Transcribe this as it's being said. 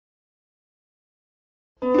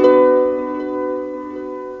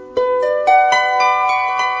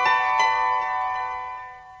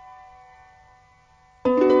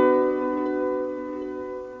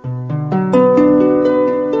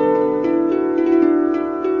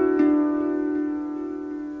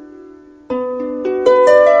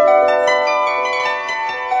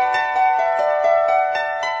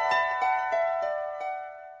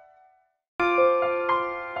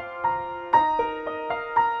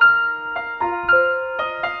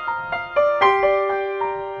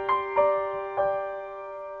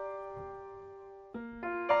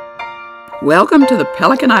Welcome to the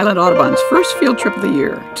Pelican Island Audubon's first field trip of the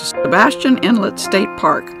year to Sebastian Inlet State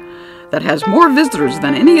Park that has more visitors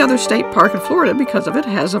than any other state park in Florida because of it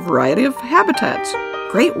has a variety of habitats.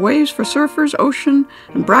 Great waves for surfers, ocean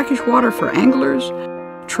and brackish water for anglers,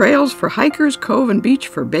 trails for hikers, cove and beach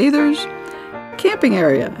for bathers, camping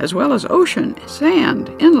area as well as ocean, sand,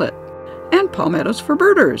 inlet, and palmettos for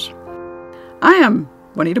birders. I am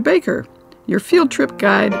Juanita Baker, your field trip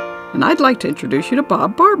guide, and I'd like to introduce you to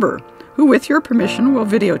Bob Barbour, who with your permission will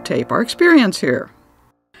videotape our experience here.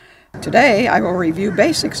 Today I will review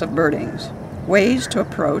basics of birding, ways to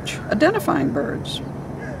approach identifying birds.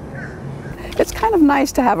 It's kind of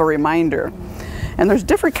nice to have a reminder, and there's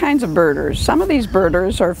different kinds of birders. Some of these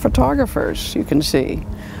birders are photographers, you can see.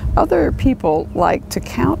 Other people like to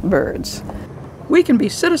count birds. We can be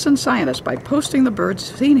citizen scientists by posting the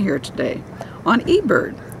birds seen here today on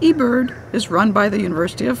eBird. eBird is run by the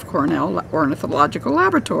University of Cornell Ornithological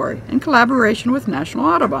Laboratory in collaboration with National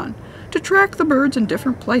Audubon to track the birds in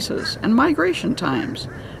different places and migration times,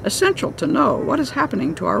 essential to know what is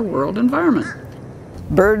happening to our world environment.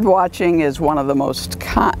 Bird watching is one of the most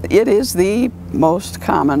the most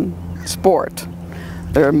common sport.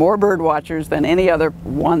 There are more bird watchers than any other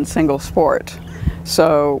one single sport.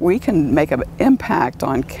 So we can make an impact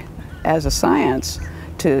on, as a science,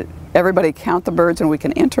 to everybody count the birds, and we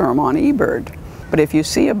can enter them on eBird. But if you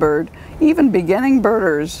see a bird, even beginning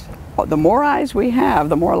birders, the more eyes we have,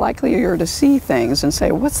 the more likely you're to see things and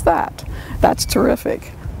say, what's that? That's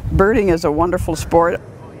terrific. Birding is a wonderful sport.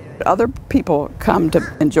 Other people come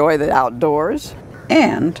to enjoy the outdoors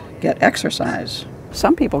and get exercise.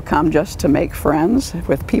 Some people come just to make friends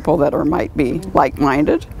with people that might be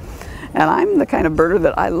like-minded. And I'm the kind of birder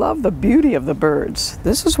that I love the beauty of the birds.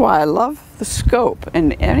 This is why I love the scope.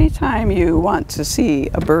 And anytime you want to see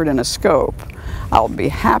a bird in a scope, I'll be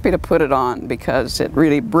happy to put it on because it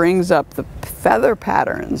really brings up the feather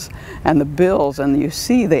patterns and the bills, and you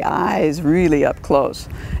see the eyes really up close.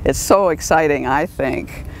 It's so exciting, I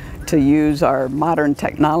think, to use our modern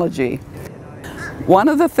technology. One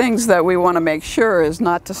of the things that we want to make sure is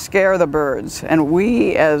not to scare the birds. And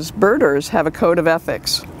we as birders have a code of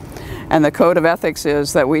ethics. And the code of ethics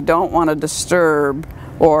is that we don't want to disturb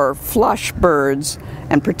or flush birds,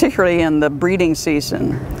 and particularly in the breeding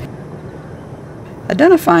season.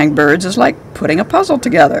 Identifying birds is like putting a puzzle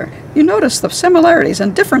together. You notice the similarities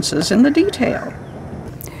and differences in the detail.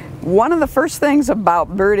 One of the first things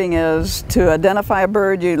about birding is to identify a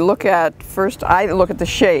bird, you look at, I look at the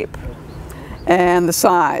shape and the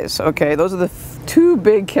size. Okay, those are the two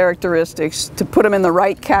big characteristics to put them in the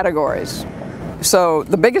right categories. So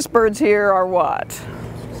the biggest birds here are what?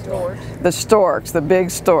 Storks. The storks, the big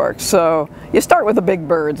storks. So you start with the big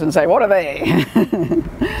birds and say, what are they?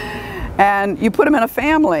 And you put them in a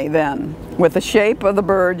family then. With the shape of the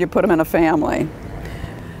bird, you put them in a family.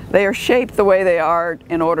 They are shaped the way they are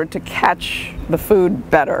in order to catch the food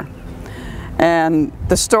better. And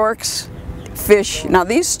the storks fish. Now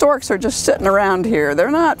these storks are just sitting around here. They're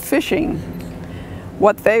not fishing.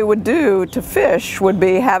 What they would do to fish would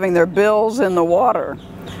be having their bills in the water,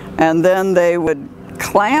 and then they would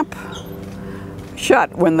clamp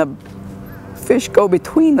shut when the fish go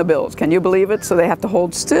between the bills. Can you believe it? So they have to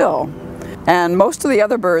hold still. And most of the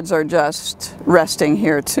other birds are just resting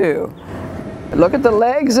here too. Look at the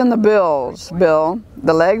legs and the bills, Bill.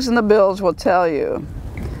 The legs and the bills will tell you.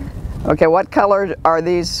 Okay, what color are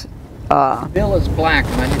these? The bill is black,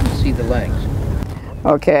 and I didn't see the legs.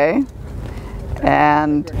 Okay.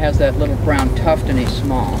 And it has that little brown tuft, and he's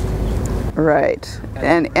small. Right.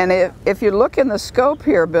 And if you look in the scope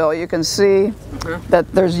here, Bill, you can see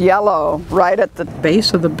that there's yellow right at the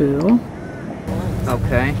base of the bill.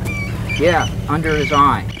 Okay. Yeah, under his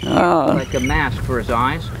eye. Oh. Like a mask for his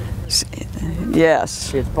eyes. Yes.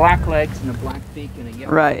 His black legs and a black beak and a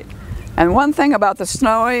yellow. Right. And one thing about the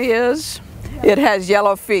snowy is it has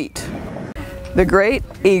yellow feet. The great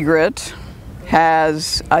egret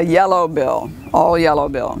has a yellow bill, all yellow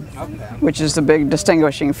bill, which is the big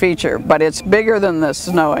distinguishing feature. But it's bigger than the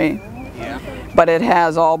snowy, but it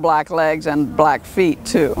has all black legs and black feet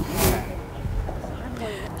too.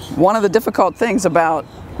 One of the difficult things about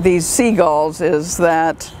these seagulls is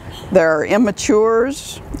that there are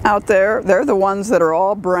immatures out there. They're the ones that are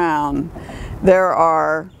all brown. There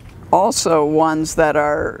are also ones that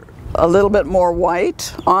are a little bit more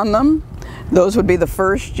white on them. Those would be the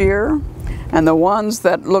first year. And the ones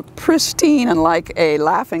that look pristine and like a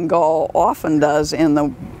laughing gull often does in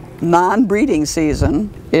the non-breeding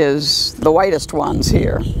season is the whitest ones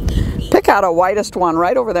here. Pick out a whitest one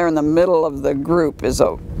right over there in the middle of the group is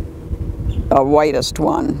a whitest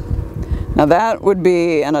one. Now that would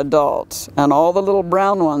be an adult, and all the little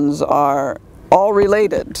brown ones are all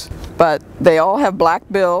related, but they all have black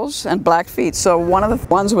bills and black feet. So one of the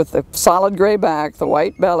ones with the solid gray back, the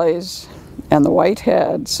white bellies, and the white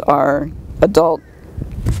heads are adult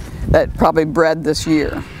that probably bred this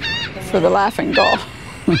year for the laughing gull.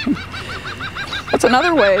 That's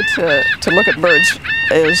another way to look at birds,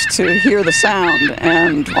 is to hear the sound,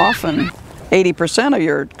 and often 80% of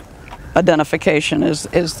your identification is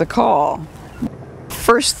the call.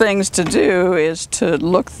 First things to do is to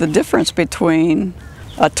look the difference between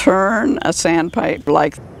a tern, a sandpipe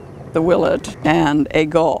like the willet, and a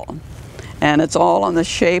gull. And it's all on the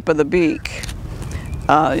shape of the beak.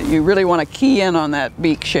 You really want to key in on that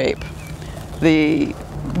beak shape. The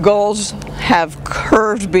gulls have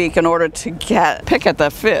curved beak in order to pick at the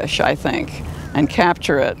fish, I think, and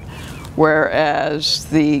capture it, whereas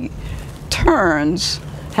the terns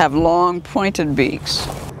have long pointed beaks.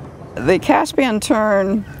 The Caspian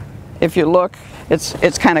tern, if you look,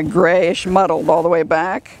 it's kind of grayish, muddled all the way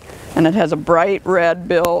back, and it has a bright red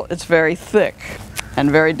bill. It's very thick and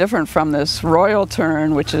very different from this royal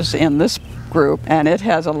tern, which is in this group, and it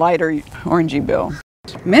has a lighter orangey bill.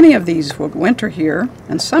 Many of these will winter here,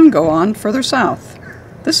 and some go on further south.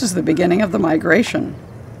 This is the beginning of the migration.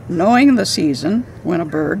 Knowing the season when a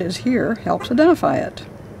bird is here helps identify it.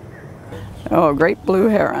 Oh, great blue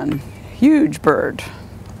heron. Huge bird.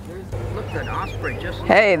 Look, that osprey just...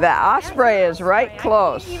 Hey, the osprey is right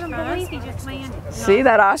close. I can't even believe he just landed. See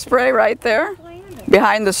that osprey right there?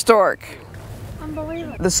 Behind the stork.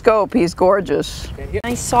 Unbelievable. The scope, he's gorgeous.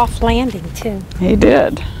 Nice soft landing too. He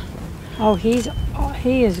did. Oh, he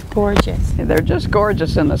is gorgeous. They're just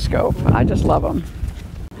gorgeous in the scope. I just love them.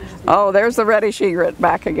 Oh, there's the reddish egret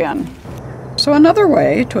back again. So another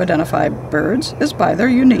way to identify birds is by their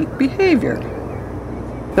unique behavior.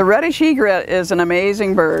 The reddish egret is an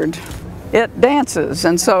amazing bird. It dances,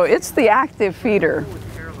 and so it's the active feeder.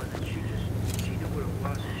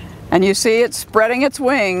 And you see it spreading its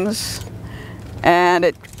wings, and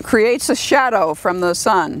it creates a shadow from the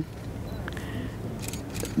sun.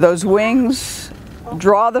 Those wings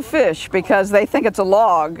draw the fish because they think it's a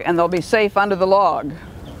log and they'll be safe under the log.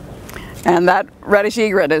 And that reddish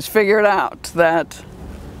egret has figured out that,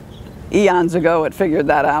 eons ago it figured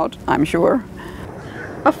that out, I'm sure.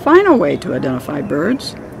 A final way to identify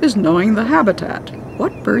birds is knowing the habitat,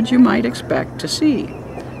 what birds you might expect to see.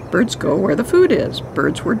 Birds go where the food is.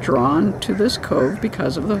 Birds were drawn to this cove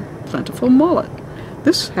because of the plentiful mullet.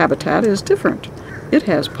 This habitat is different. It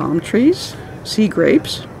has palm trees, sea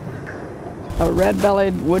grapes, a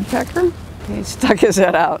red-bellied woodpecker. He stuck his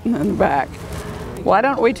head out in the back. Why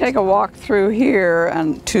don't we take a walk through here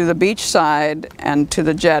and to the beach side and to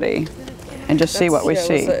the jetty and just see what we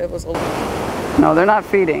see. No, they're not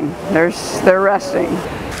feeding. They're resting.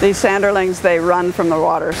 These sanderlings, they run from the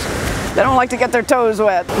waters. They don't like to get their toes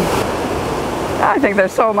wet. I think they're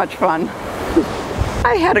so much fun.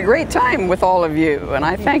 I had a great time with all of you, and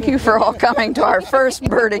I thank you for all coming to our first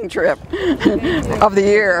birding trip of the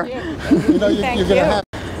year. Thank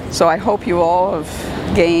you. So I hope you all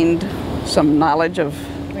have gained some knowledge of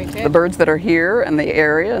the birds that are here and the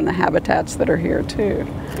area and the habitats that are here too.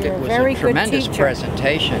 It was a tremendous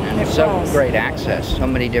presentation and so great access, so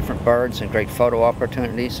many different birds and great photo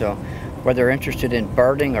opportunities. So whether they're interested in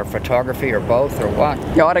birding or photography or both or what.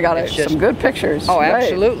 You ought to got some good pictures. Oh,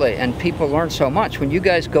 absolutely. And people learn so much. When you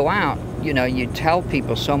guys go out, you know, you tell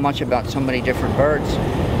people so much about so many different birds.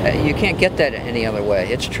 You can't get that any other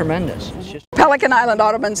way. It's tremendous. It's just... Pelican Island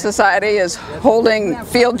Audubon Society is holding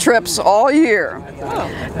field trips all year,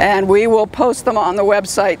 and we will post them on the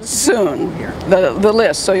website soon, the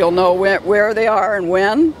list, so you'll know where they are and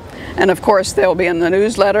when. And of course they'll be in the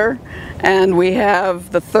newsletter, and we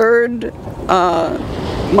have the third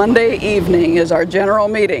Monday evening is our general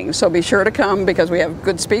meeting, so be sure to come because we have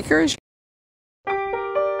good speakers.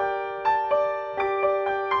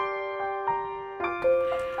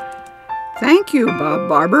 Thank you, Bob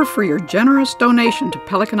Barbour, for your generous donation to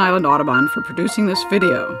Pelican Island Audubon for producing this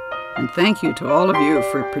video. And thank you to all of you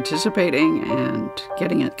for participating and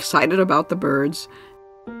getting excited about the birds.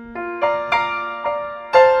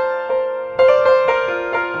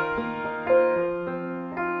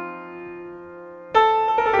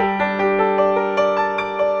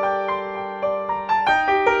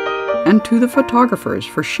 And to the photographers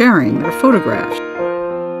for sharing their photographs.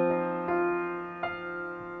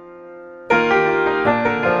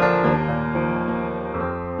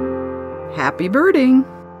 Happy birding!